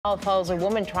It follows a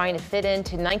woman trying to fit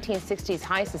into 1960s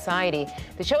high society.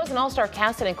 The show is an all-star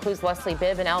cast that includes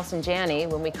Bibb and Allison Janney.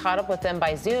 When we caught up with them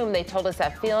by Zoom, they told us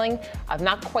that feeling of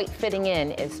not quite fitting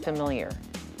in is familiar.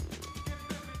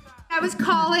 I was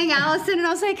calling Allison and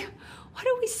I was like, what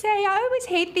do we say? I always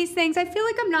hate these things. I feel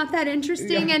like I'm not that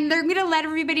interesting and they're gonna let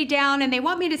everybody down and they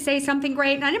want me to say something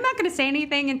great and I'm not gonna say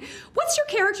anything. And what's your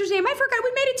character's name? I forgot,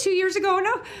 we made it 2 years ago.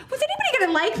 No, was anybody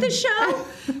gonna like the show?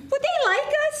 Would they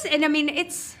like us? And I mean,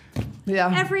 it's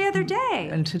every other day.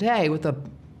 And today with the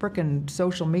frickin'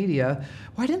 social media,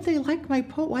 why didn't they like my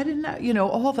post? Why didn't I,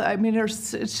 all that? I mean,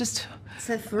 it's just,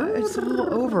 it's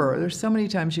all over. There's so many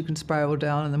times you can spiral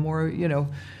down and the more,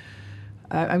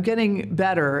 I'm getting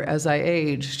better as I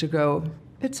age to go,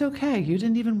 it's okay, you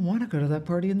didn't even want to go to that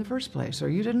party in the first place, or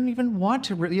you didn't even want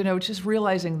to, just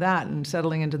realizing that and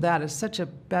settling into that is such a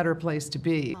better place to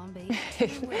be.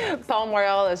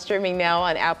 Royale is streaming now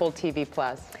on Apple TV+.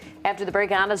 After the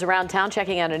break, Anna's around town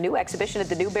checking out a new exhibition at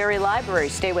the Newberry Library.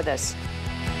 Stay with us.